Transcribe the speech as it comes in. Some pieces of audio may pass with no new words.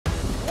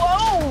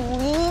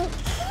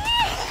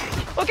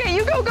Okay,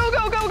 you go, go,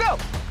 go, go, go.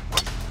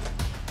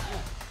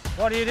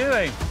 What are you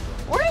doing?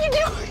 What are you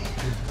doing?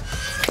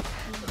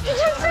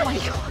 Oh my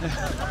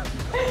God.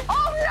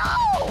 Oh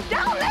no,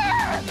 down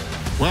there.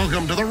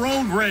 Welcome to the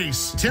road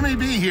race. Timmy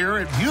B here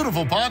at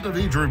beautiful Ponte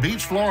Vedra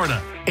Beach,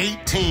 Florida.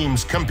 8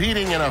 teams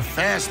competing in a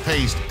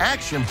fast-paced,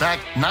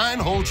 action-packed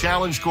 9-hole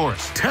challenge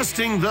course,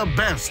 testing the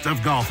best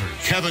of golfers.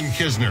 Kevin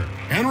Kisner,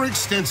 Henrik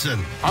Stenson,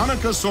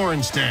 Annika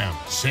Sörenstam,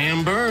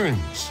 Sam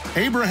Burns,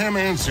 Abraham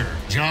Anser,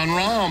 Jon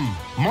Rahm,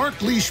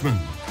 Marc Leishman,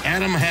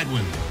 Adam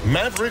Hadwin,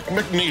 Maverick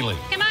McNealy.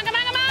 Come on, come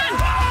on, come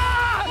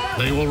on.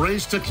 They will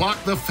race to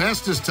clock the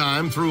fastest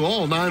time through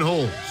all 9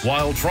 holes,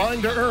 while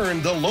trying to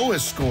earn the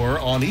lowest score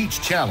on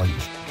each challenge.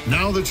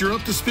 Now that you're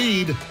up to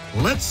speed,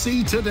 let's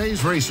see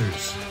today's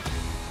racers.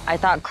 I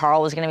thought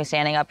Carl was going to be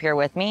standing up here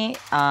with me,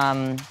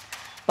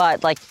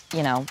 but like,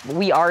 you know,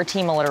 we are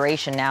team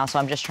alliteration now, so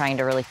I'm just trying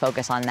to really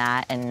focus on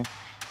that, and,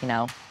 you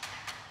know,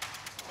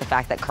 the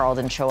fact that Carl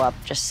didn't show up,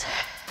 just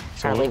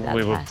try to leave that.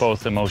 We were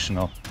both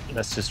emotional.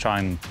 Let's just try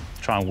and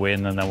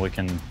win, and then we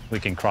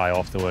can cry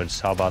afterwards.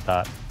 How about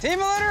that?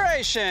 Team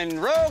Alliteration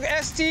Rogue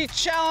ST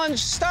Challenge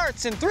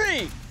starts in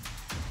 3,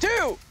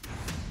 2.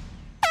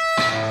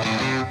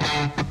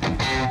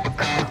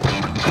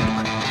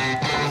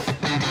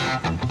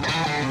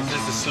 Is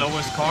this the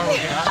slowest car we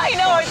have? I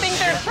know, I think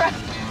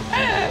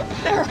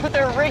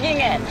they're rigging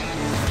it.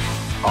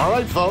 All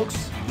right,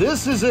 folks,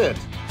 this is it,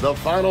 the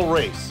final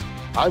race.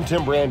 I'm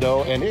Tim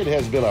Brando, and it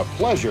has been a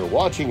pleasure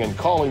watching and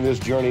calling this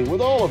journey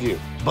with all of you.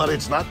 But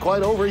it's not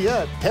quite over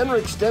yet.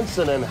 Henrik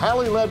Stenson and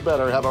Hally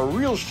Leadbetter have a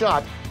real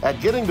shot at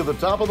getting to the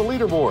top of the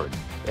leaderboard.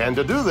 And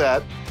to do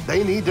that,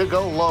 they need to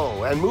go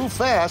low and move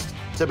fast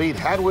to beat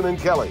Hadwin and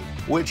Kelley,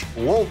 which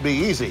won't be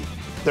easy.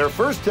 Their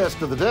first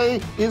test of the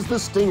day is the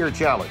Stinger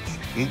Challenge.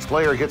 Each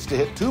player gets to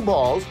hit 2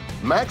 balls.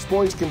 Max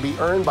points can be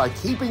earned by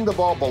keeping the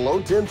ball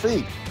below 10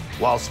 feet,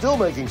 while still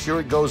making sure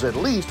it goes at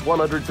least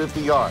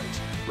 150 yards.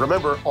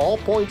 Remember, all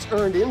points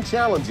earned in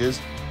challenges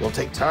will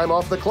take time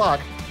off the clock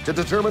to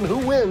determine who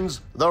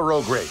wins the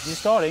rogue race. You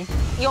starting?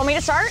 You want me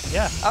to start?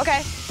 Yeah.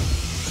 Okay.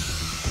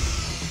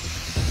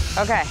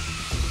 Okay.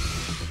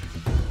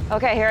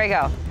 Okay, here I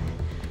go.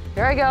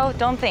 Here I go.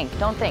 Don't think,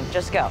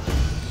 just go.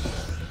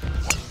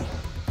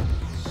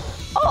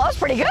 Oh, that was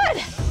pretty good.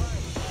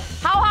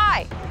 How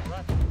high?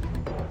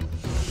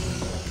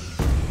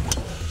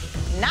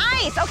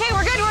 Nice. Okay,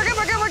 we're good.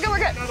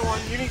 Another one.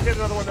 You need to hit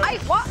another one.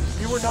 What?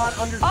 You were not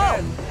under 10. Oh.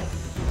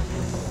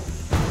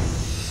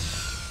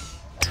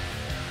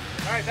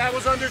 All right, that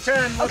was under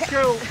 10. Let's Okay.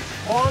 go.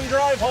 Long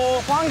drive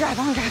hole. Long drive.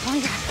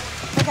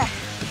 Okay.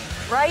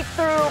 Right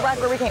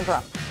where we came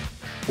from.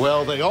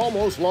 Well, they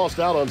almost lost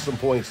out on some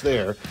points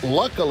there.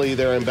 Luckily,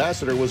 their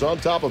ambassador was on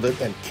top of it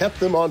and kept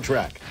them on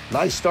track.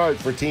 Nice start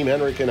for Team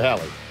Henrik and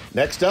Hally.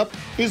 Next up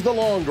is the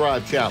Long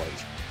Drive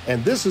Challenge.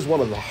 And this is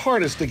one of the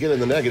hardest to get in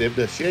the negative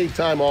to shave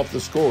time off the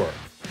score.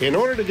 In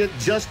order to get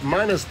just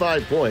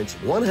 -5 points,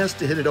 one has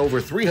to hit it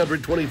over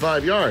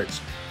 325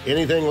 yards.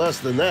 Anything less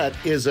than that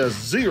is a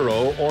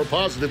 0 or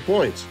positive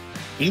points.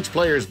 Each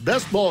player's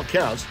best ball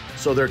counts,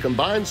 so their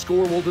combined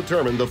score will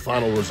determine the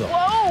final result.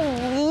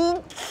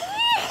 Whoa!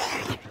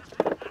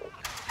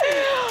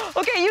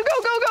 Okay, you go.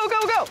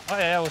 Oh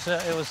yeah,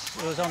 it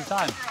was on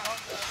time.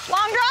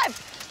 Long drive.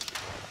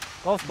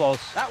 Both balls.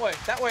 That way.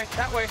 Huh?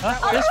 That way.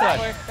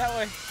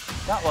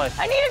 That way.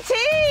 I need a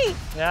tee.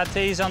 Yeah,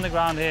 tee's on the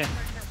ground here.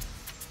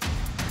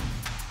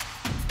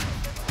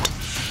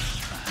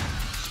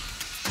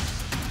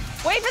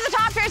 Wait for the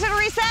top tracer to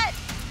reset.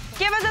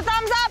 Give us a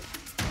thumbs up.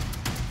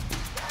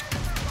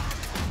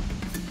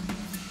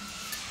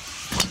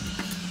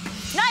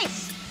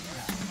 Nice.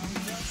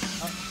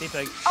 Keep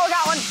it. Oh,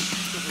 got one.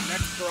 So the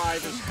next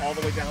drive is all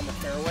the way down the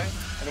fairway,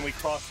 and then we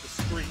cross the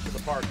street to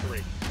the par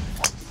 3.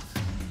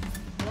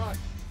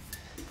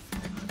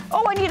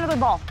 Oh, I need another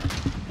ball.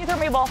 You throw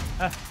me a ball.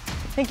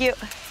 Thank you.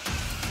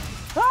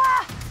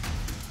 Ah!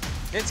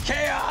 It's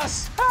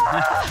chaos.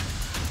 Ah!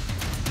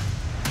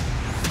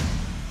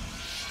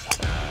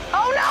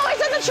 Oh no,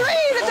 it's in the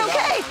tree. That's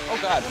okay. Oh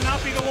God. It will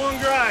not be the long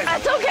drive.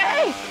 That's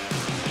okay.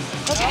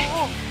 Okay.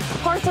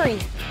 Par 3.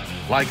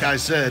 Like I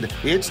said,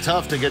 it's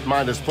tough to get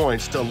minus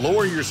points to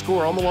lower your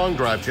score on the Long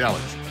Drive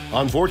Challenge.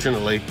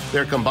 Unfortunately,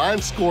 their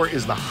combined score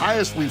is the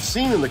highest we've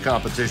seen in the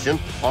competition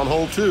on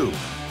hole 2.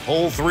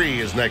 Hole 3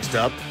 is next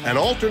up, an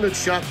alternate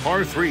shot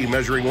par 3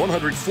 measuring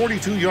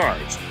 142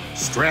 yards.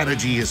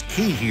 Strategy is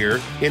key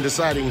here in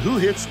deciding who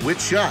hits which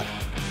shot.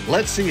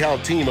 Let's see how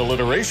Team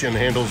Alliteration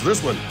handles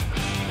this one.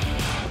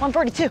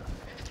 142.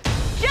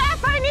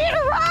 Jeff, I need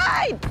a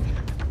ride.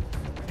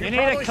 You need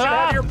Probably a should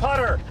have club. your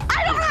putter.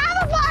 I don't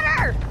have a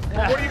putter.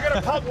 What are you going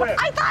to putt with?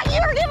 I thought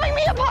you were giving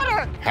me a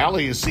putter.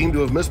 Hally has seemed to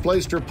have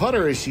misplaced her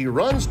putter as she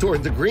runs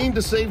toward the green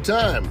to save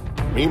time.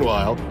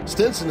 Meanwhile,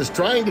 Stenson is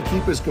trying to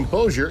keep his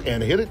composure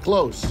and hit it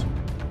close.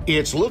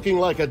 It's looking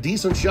like a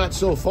decent shot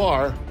so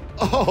far.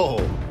 Oh,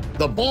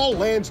 the ball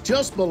lands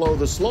just below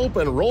the slope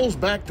and rolls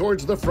back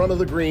towards the front of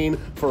the green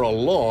for a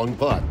long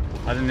putt.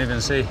 I didn't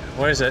even see.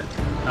 Where is it?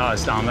 Oh,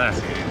 it's down there.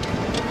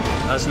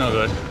 That's no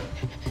good.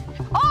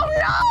 Oh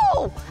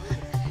no!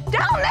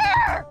 Down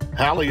there!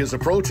 Hally is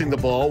approaching the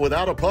ball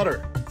without a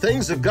putter.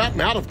 Things have gotten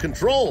out of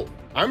control.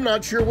 I'm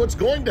not sure what's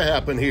going to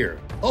happen here.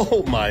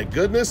 Oh my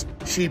goodness,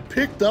 she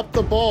picked up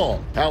the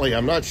ball. Hally,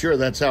 I'm not sure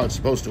that's how it's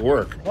supposed to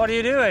work. What are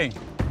you doing?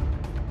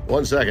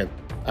 1 second.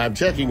 I'm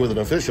checking with an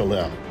official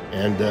now.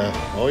 And,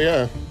 oh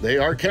yeah, they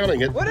are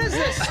counting it. What is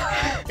this?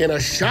 In a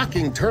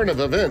shocking turn of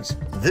events,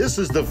 this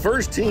is the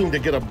first team to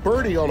get a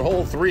birdie on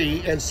hole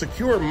 3 and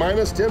secure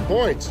minus 10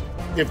 points.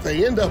 If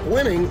they end up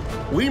winning,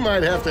 we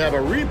might have to have a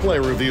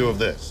replay review of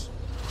this.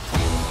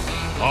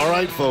 All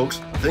right, folks,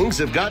 things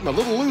have gotten a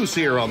little loose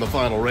here on the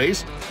final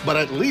race, but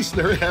at least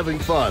they're having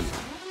fun.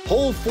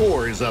 Hole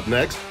 4 is up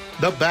next,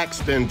 the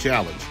backspin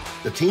challenge.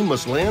 The team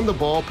must land the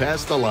ball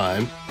past the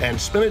line and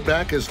spin it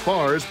back as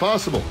far as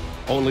possible.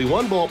 Only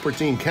 1 ball per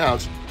team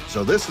counts,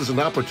 so this is an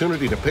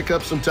opportunity to pick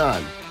up some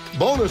time.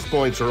 Bonus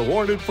points are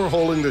awarded for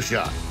holding the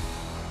shot.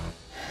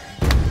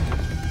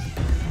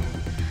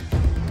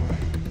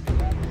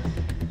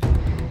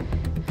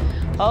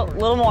 Oh, a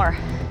little more.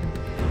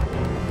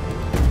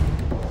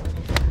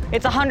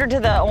 It's 100 to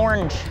the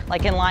orange,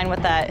 like in line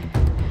with that.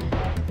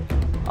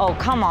 Oh,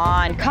 come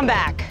on, come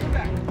back.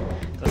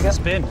 Does it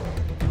spin?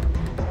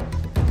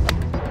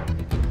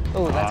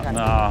 Oh, that's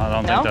No, I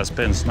don't think that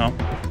spins, no.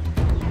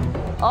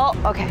 Oh,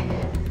 okay.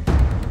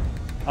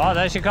 Oh,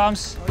 there she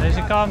comes. There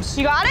she comes.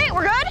 You got it?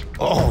 We're good?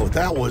 Oh,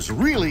 that was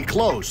really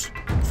close.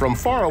 From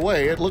far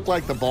away, it looked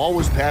like the ball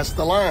was past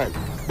the line.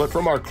 But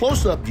from our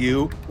close-up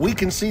view, we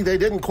can see they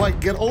didn't quite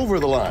get over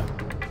the line.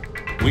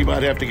 We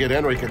might have to get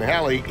Henrik and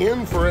Hally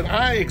in for an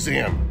eye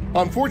exam.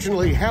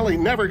 Unfortunately, Hally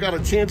never got a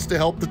chance to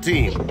help the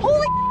team.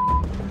 Holy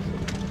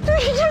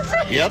did you just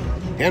say? Yep,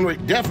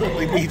 Henrik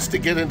definitely needs to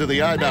get into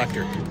the eye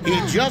doctor. He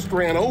just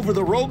ran over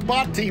the rogue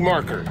bot tee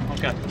marker.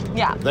 Okay.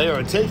 Yeah. They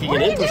are taking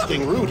an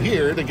interesting route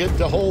here to get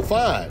to hole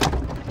 5.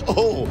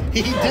 Oh,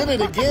 he did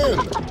it again.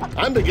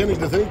 I'm beginning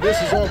to think this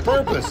is on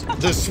purpose.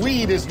 The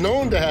Swede is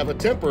known to have a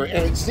temper,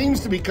 and it seems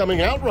to be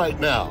coming out right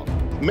now.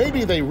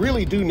 Maybe they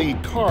really do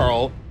need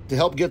Carl to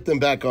help get them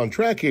back on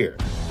track here.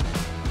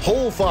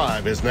 Hole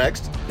 5 is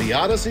next, the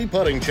Odyssey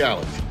Putting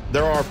Challenge.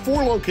 There are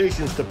 4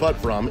 locations to putt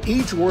from,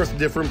 each worth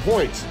different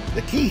points.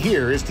 The key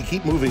here is to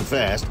keep moving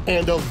fast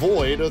and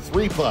avoid a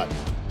 3-putt.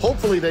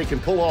 Hopefully they can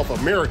pull off a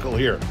miracle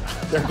here.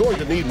 They're going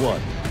to need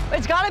one.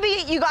 It's gotta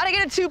be, you gotta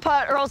get a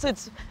 2-putt or else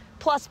it's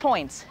plus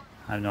points.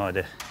 I have no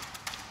idea.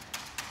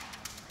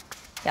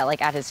 Yeah,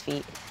 like at his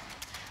feet.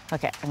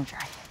 Okay, I'm gonna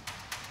try.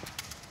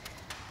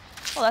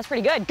 Oh, that's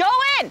pretty good. Go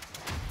in!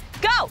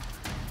 Go!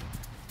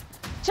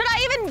 Should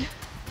I even?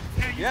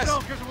 Yeah, you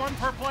don't, because 1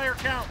 per player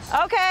counts.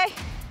 Okay.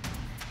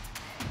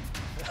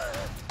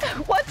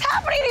 What's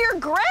happening to your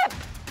grip?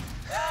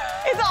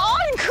 It's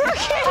on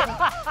crooked.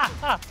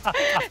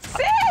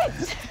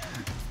 Sit!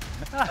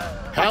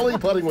 Hally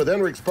putting with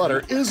Henrik's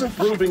putter isn't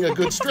proving a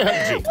good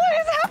strategy. What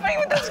is happening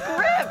with this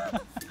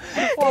grip?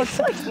 What's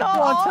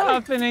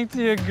happening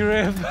to your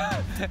grip?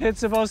 It's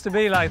supposed to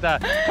be like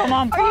that. Come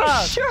on, Are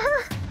pass. you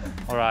sure?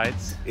 All right.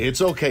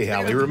 It's okay,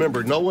 Hally.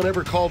 Remember, no one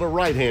ever called a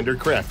right-hander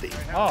crafty.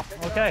 Oh,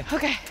 okay.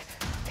 Okay.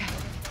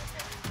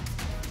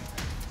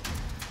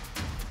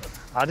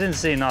 I didn't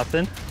see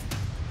nothing.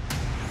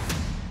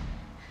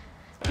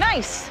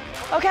 Nice.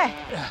 Okay.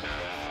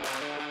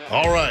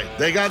 All right,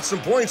 they got some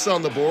points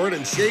on the board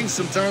and shaved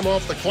some time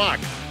off the clock.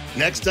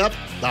 Next up,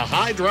 the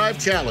High Drive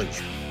Challenge.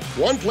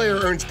 One player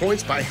earns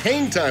points by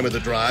hang time of the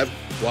drive,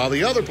 while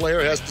the other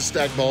player has to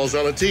stack balls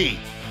on a tee.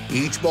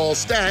 Each ball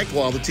stacked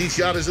while the tee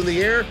shot is in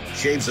the air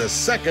shaves a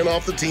second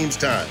off the team's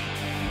time.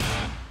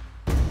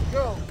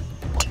 Go.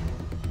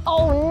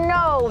 Oh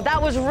no,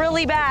 that was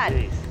really bad.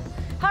 Jeez.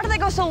 How did they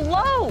go so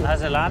low?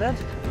 Has it landed?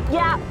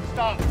 Yeah.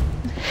 Stop.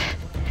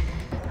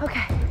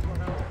 Okay.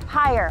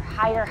 Higher,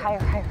 higher, higher,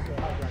 higher.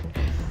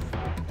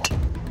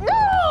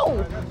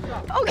 No!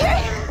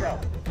 Okay.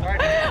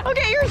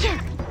 Okay, your turn.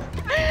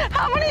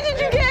 How many did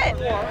you get?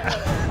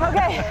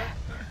 Okay.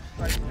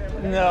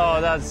 No,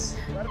 that's...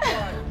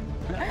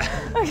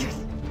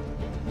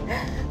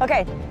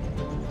 Okay.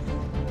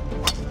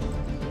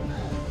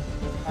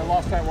 I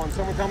lost that one.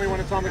 Someone tell me when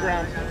it's on the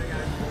ground.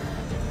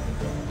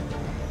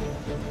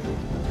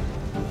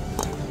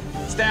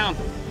 It's down.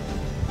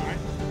 All right.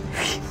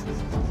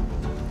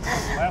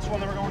 Last one,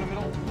 then we're going to the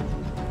middle.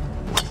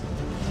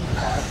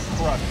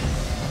 Crud.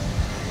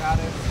 Got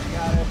it,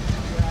 got it,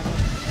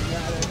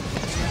 got it,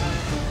 got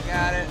it,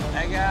 Got it.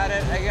 I got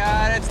it. I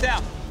got it. It's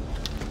down.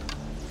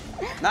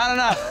 Not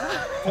enough.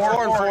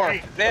 4 and 4.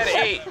 8. They had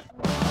 8.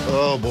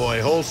 Oh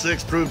boy, hole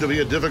 6 proved to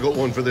be a difficult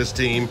one for this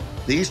team.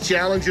 These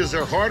challenges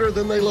are harder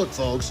than they look,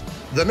 folks.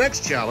 The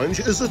next challenge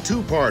is a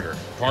 2-parter.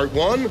 Part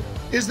 1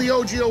 is the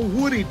OGO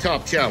Woody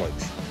Top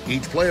Challenge.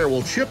 Each player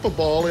will chip a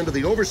ball into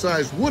the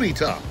oversized woody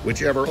top.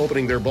 Whichever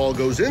opening their ball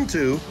goes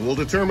into will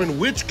determine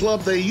which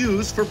club they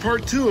use for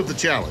part 2 of the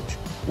challenge,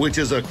 which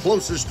is a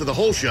closest to the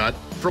hole shot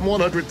from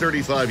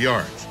 135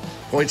 yards.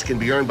 Points can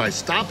be earned by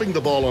stopping the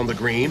ball on the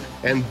green,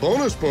 and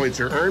bonus points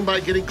are earned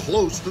by getting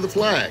close to the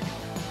flag.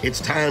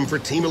 It's time for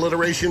Team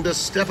Alliteration to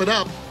step it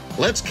up.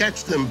 Let's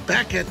catch them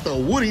back at the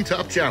Woody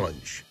Top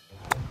Challenge.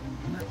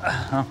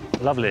 Oh,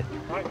 lovely.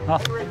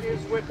 Henrik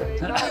is with a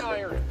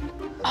 9-iron.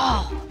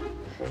 Oh,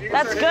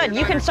 that's good.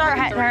 You can start,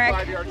 Henrik.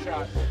 35-yard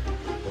shot.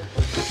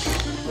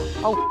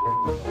 Oh.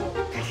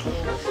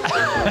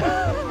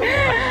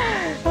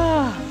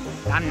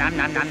 Nom, nom,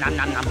 nom, nom, nom,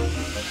 nom, nom.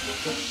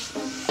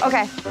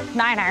 Okay,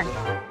 9-iron.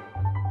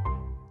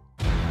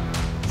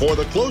 For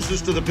the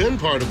closest to the pin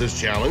part of this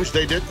challenge,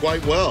 they did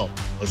quite well.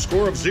 A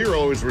score of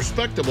 0 is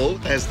respectable,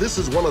 as this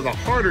is one of the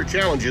harder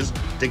challenges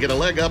to get a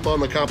leg up on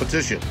the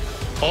competition.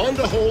 On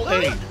to hole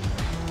 8.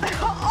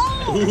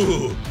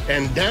 Ooh,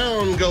 and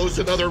down goes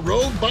another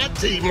robot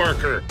team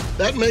marker.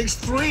 That makes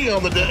 3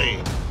 on the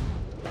day.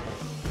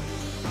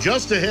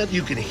 Just ahead,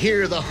 you can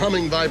hear the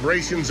humming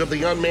vibrations of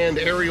the unmanned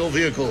aerial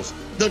vehicles.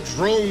 The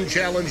drone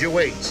challenge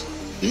awaits.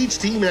 Each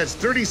team has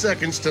 30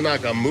 seconds to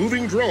knock a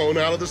moving drone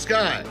out of the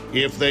sky.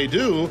 If they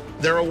do,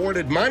 they're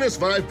awarded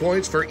 -5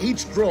 points for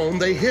each drone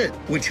they hit,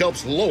 which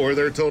helps lower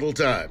their total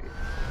time.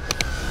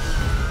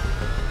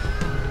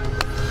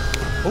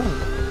 Oh,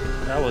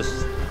 that was...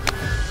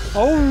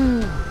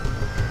 Oh!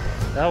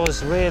 That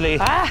was really...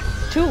 Ah,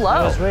 too low.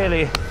 That was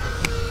really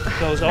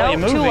close. Oh, Nope,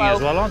 you're too moving low. as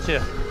well, aren't you?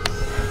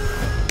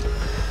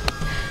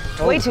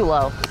 Way too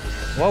low.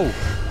 Whoa.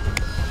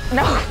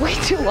 No, way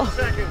too low.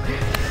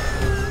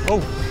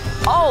 Oh.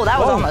 Oh, that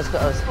was Whoa. almost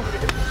close.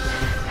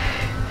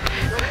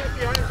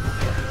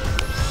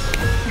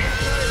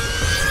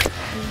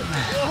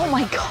 Oh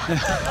my God.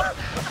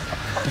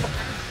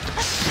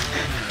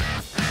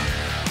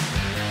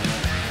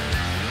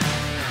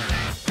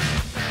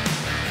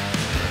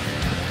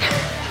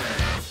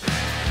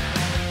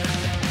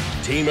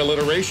 Team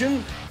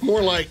alliteration?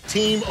 More like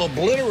team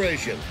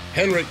obliteration.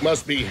 Henrik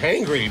must be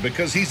hangry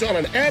because he's on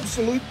an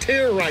absolute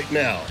tear right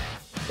now.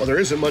 Well, there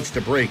isn't much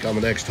to break on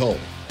the next hole.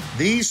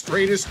 The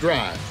straightest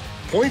drive.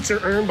 Points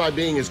are earned by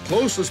being as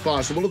close as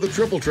possible to the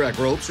triple track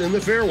ropes in the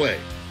fairway.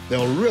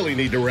 They'll really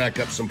need to rack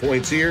up some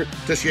points here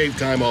to shave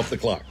time off the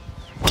clock.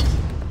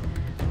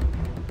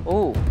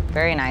 Ooh,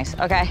 very nice.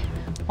 Okay,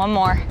 one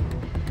more.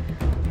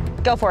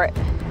 Go for it.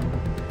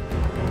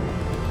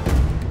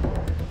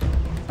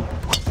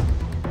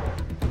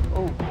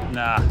 Ooh.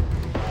 Nah.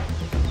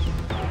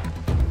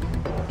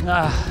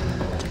 Nah.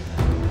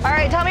 All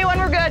right, tell me when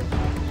we're good.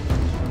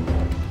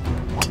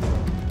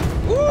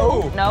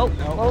 Woo! Nope,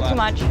 a little too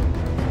much.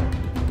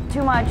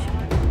 Too much.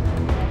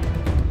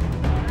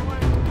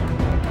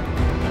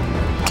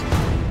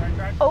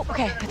 Oh,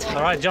 okay, that's fine.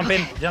 All right, jump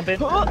in, jump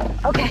in.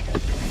 Okay.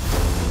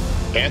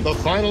 And the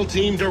final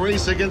team to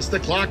race against the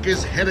clock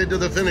is headed to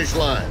the finish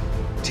line.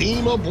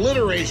 Team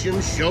Obliteration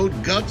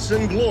showed guts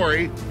and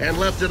glory and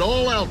left it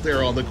all out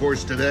there on the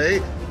course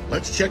today.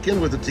 Let's check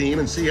in with the team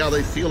and see how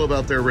they feel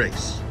about their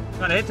race. I'm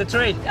gonna hit the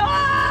tree.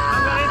 Ah!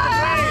 I'm gonna hit the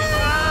tree.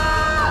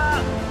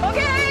 Ah!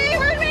 Okay,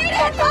 we made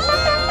it! Ah!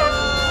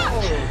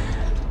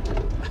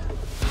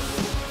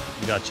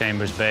 You got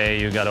Chambers Bay,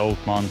 you got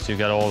Oakmont, you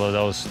got all of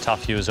those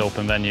tough US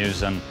Open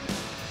venues, and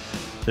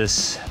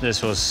this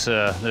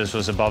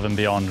was above and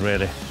beyond,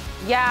 really.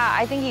 Yeah,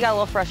 I think he got a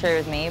little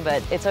frustrated with me,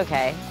 but it's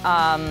okay.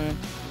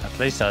 At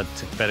least I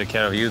took better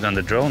care of you than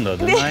the drone, though,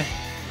 didn't I?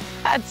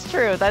 That's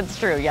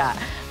true, yeah.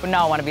 But no,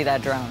 I want to be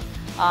that drone.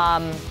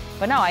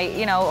 But no,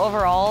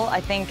 overall, I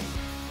think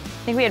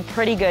we had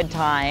pretty good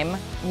time.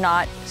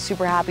 Not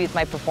super happy with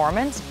my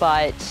performance,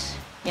 but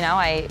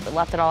I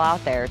left it all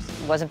out there. It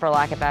wasn't for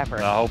lack of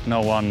effort. I hope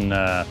no one,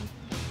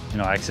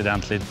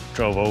 accidentally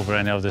drove over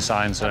any of the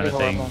signs or That'd be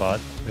anything, horrible.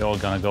 but we're all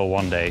gonna go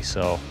one day,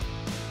 so.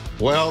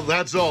 Well,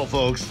 that's all,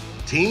 folks.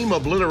 Team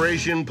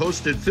Obliteration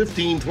posted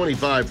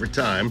 15:25 for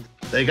time.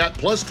 They got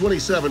plus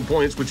 27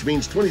 points, which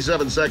means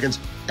 27 seconds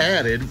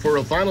added for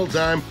a final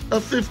time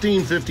of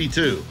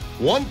 15:52.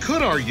 One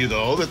could argue,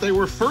 though, that they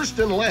were first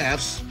in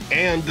laughs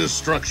and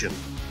destruction.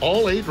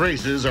 All 8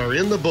 races are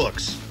in the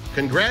books.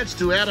 Congrats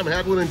to Adam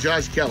Hadwin and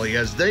Josh Kelley,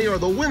 as they are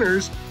the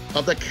winners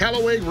of the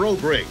Callaway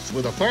Road Race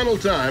with a final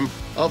time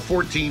of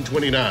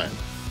 14:29.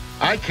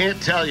 I can't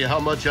tell you how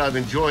much I've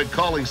enjoyed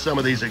calling some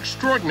of these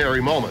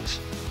extraordinary moments.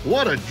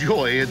 What a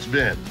joy it's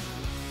been.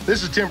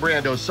 This is Tim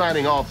Brando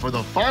signing off for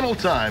the final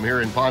time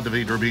here in Ponte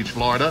Vedra Beach,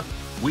 Florida.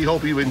 We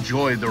hope you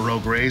enjoyed the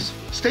Rogue Race.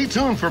 Stay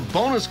tuned for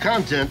bonus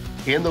content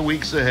in the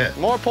weeks ahead.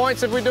 More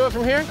points if we do it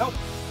from here? Nope.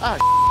 Ah,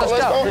 Let's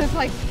go. It's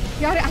like,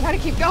 I gotta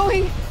keep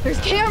going. There's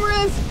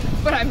cameras,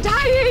 but I'm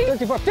dying.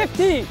 54,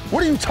 15.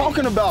 What are you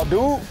talking about,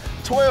 dude?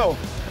 12.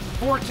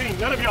 14.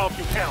 None of y'all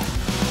can count.